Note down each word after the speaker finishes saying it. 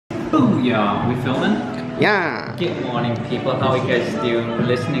Booyah! We filming? Yeah. Good morning, people. How you guys doing? We're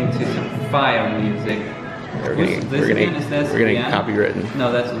listening to some fire music. We're getting copywritten.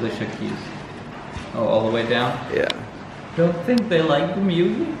 No, that's Alicia Keys. Oh, all the way down? Yeah. Don't think they like the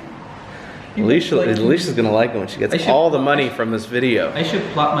music? Alicia's gonna like it when she gets all the money from this video. I should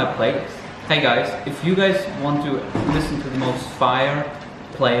plug my playlist. Hey guys, if you guys want to listen to the most fire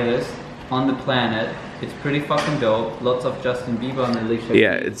playlist on the planet, it's pretty fucking dope. Lots of Justin Bieber and Alicia.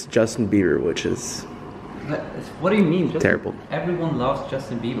 Yeah, it's Justin Bieber, which is... What do you mean? Terrible. Everyone loves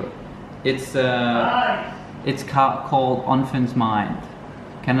Justin Bieber. It's called On Finn's Mind.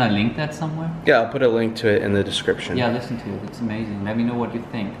 Can I link that somewhere? Yeah, I'll put a link to it in the description. Yeah, listen to it. It's amazing. Let me know what you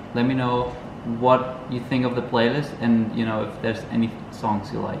think. Let me know what you think of the playlist, and you know if there's any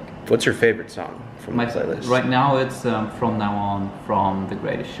songs you like. What's your favorite song from my playlist? Right now it's From Now On from The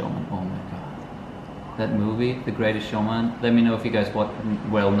Greatest Showman. Oh my god. That movie, The Greatest Showman. Let me know if you guys watch.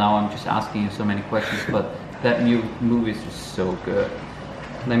 Well, now I'm just asking you so many questions, but that new movie is just so good.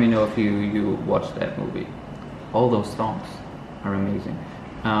 Let me know if you watched that movie. All those songs are amazing.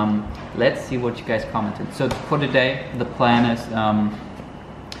 Let's see what you guys commented. So for today, the plan is,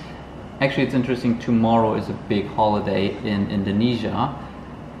 actually it's interesting, tomorrow is a big holiday in Indonesia.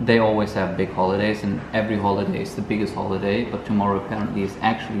 They always have big holidays, and every holiday is the biggest holiday, but tomorrow apparently is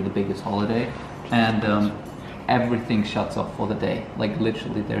actually the biggest holiday. And everything shuts off for the day. Like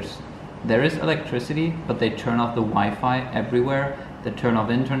literally there is electricity, but they turn off the Wi-Fi everywhere. They turn off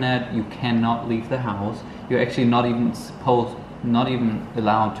internet. You cannot leave the house. You're actually not even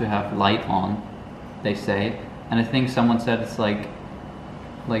allowed to have light on, they say. And I think someone said it's like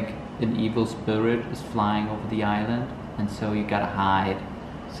an evil spirit is flying over the island, and so you gotta hide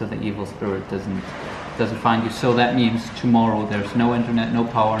so the evil spirit doesn't find you. So that means tomorrow there's no internet, no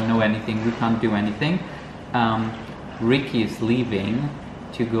power, no anything. We can't do anything. Ricky is leaving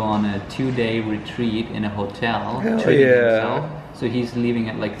to go on a 2-day retreat in a hotel, treating himself. So he's leaving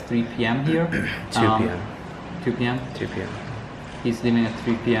at like 3 p.m. here. 2 p.m. 2 p.m. 2 p.m. He's leaving at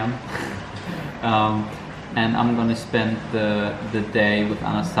 3 p.m. And I'm gonna spend the day with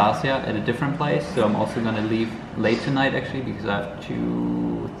Anastasia at a different place. So I'm also gonna leave late tonight actually, because I have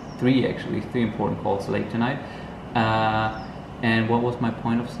three important calls late tonight. And what was my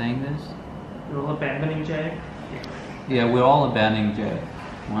point of saying this? We're all abandoning Jay. Yeah, we're all abandoning Jay.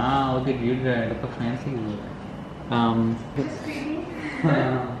 Wow, look at you, Jay. Look how fancy you look.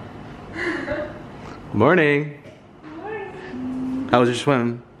 Morning. Morning. How was your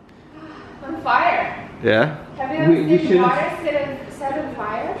swim? On fire. Yeah? Have you ever seen water set on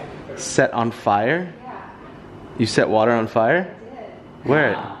fire? Set on fire? Yeah. You set water on fire? I did.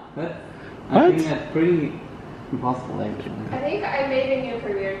 Where? Yeah. I think that's pretty impossible actually. I think I made a new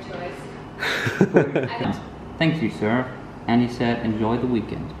career choice. Thank you, sir. And he said, enjoy the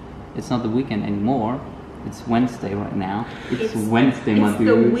weekend. It's not the weekend anymore. It's Wednesday right now. It's Wednesday, my dude.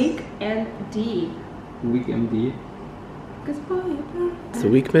 It's the weekend D. Weekend D. Goodbye. It's the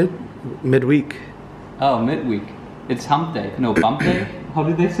week midweek. Oh, midweek. It's hump day. No, bump day? How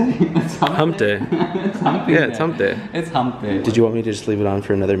did they say? It's Hump day. It's hump day. Yeah, it's hump day. It's hump day. Did you want me to just leave it on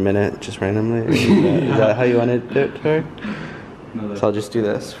for another minute, just randomly? Is that how you want to do it, Tori? No, So I'll just do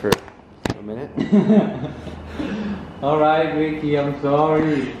this for a minute. Alright, Ricky, I'm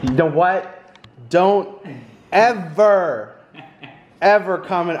sorry. You know what? Don't ever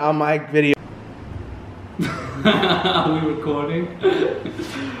comment on my video. Are we recording?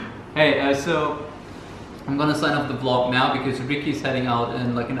 Hey, so I'm gonna sign off the vlog now because Ricky's heading out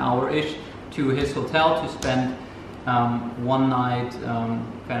in like an hour-ish to his hotel to spend one night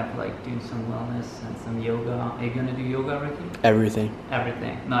kind of like doing some wellness and some yoga. Are you gonna do yoga, Ricky? Everything.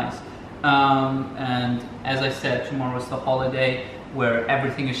 Everything, nice. And as I said, tomorrow is the holiday where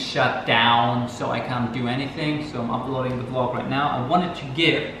everything is shut down, so I can't do anything. So I'm uploading the vlog right now. I wanted to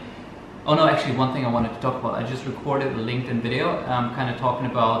give, oh no, actually one thing I wanted to talk about. I just recorded a LinkedIn video kind of talking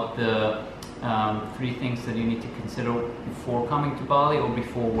about the 3 things that you need to consider before coming to Bali or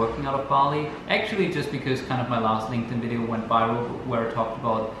before working out of Bali. Actually, just because kind of my last LinkedIn video went viral where I talked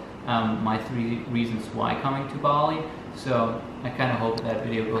about my 3 reasons why coming to Bali. So I kind of hope that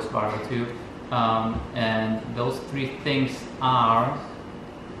video goes viral too. And those 3 things are,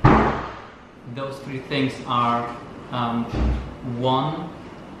 one,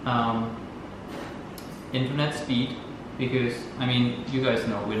 internet speed, because I mean, you guys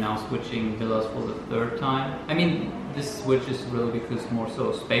know we're now switching villas for the 3rd time. I mean, this switch is really because more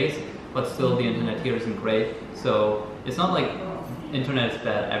so space, but still the internet here isn't great. So it's not like internet is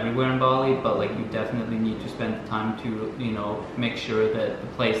bad everywhere in Bali, but like you definitely need to spend the time to, you know, make sure that the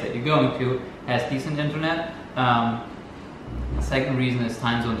place that you're going to has decent internet. The second reason is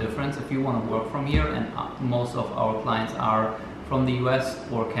time zone difference. If you want to work from here, and most of our clients are from the US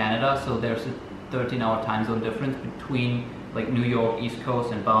or Canada, so there's a 13-hour time zone difference between like New York, East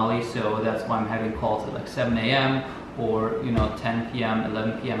Coast, and Bali. So that's why I'm having calls at like 7 a.m. or 10 p.m.,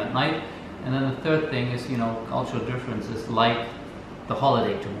 11 p.m. at night. And then the third thing is cultural differences, like the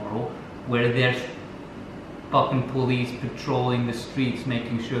holiday tomorrow, where there's fucking police patrolling the streets,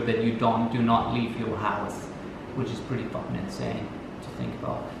 making sure that you do not leave your house, which is pretty fucking insane to think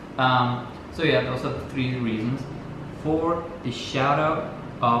about. So yeah, those are the 3 reasons. For the shout out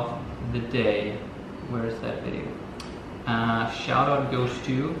of the day, where is that video? Shout out goes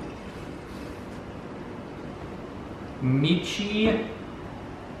to Michi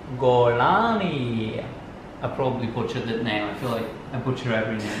Golani. I probably butchered that name. I feel like I butcher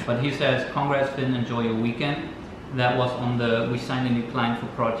every name. But he says, congrats Finn, enjoy your weekend. That was on we signed a new client for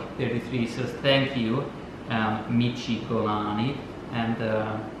Project 33. He says, thank you, Michi Golani. And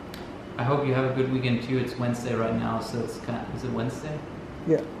I hope you have a good weekend too. It's Wednesday right now, so it's is it Wednesday?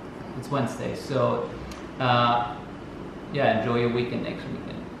 Yeah. It's Wednesday. So yeah, enjoy your weekend next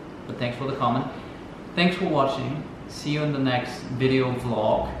weekend. But thanks for the comment. Thanks for watching. See you in the next video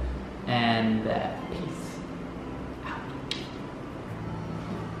vlog. And peace.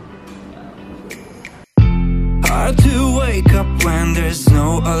 Hard to wake up when there's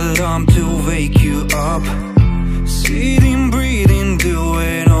no alarm to wake you up. Sitting, breathing.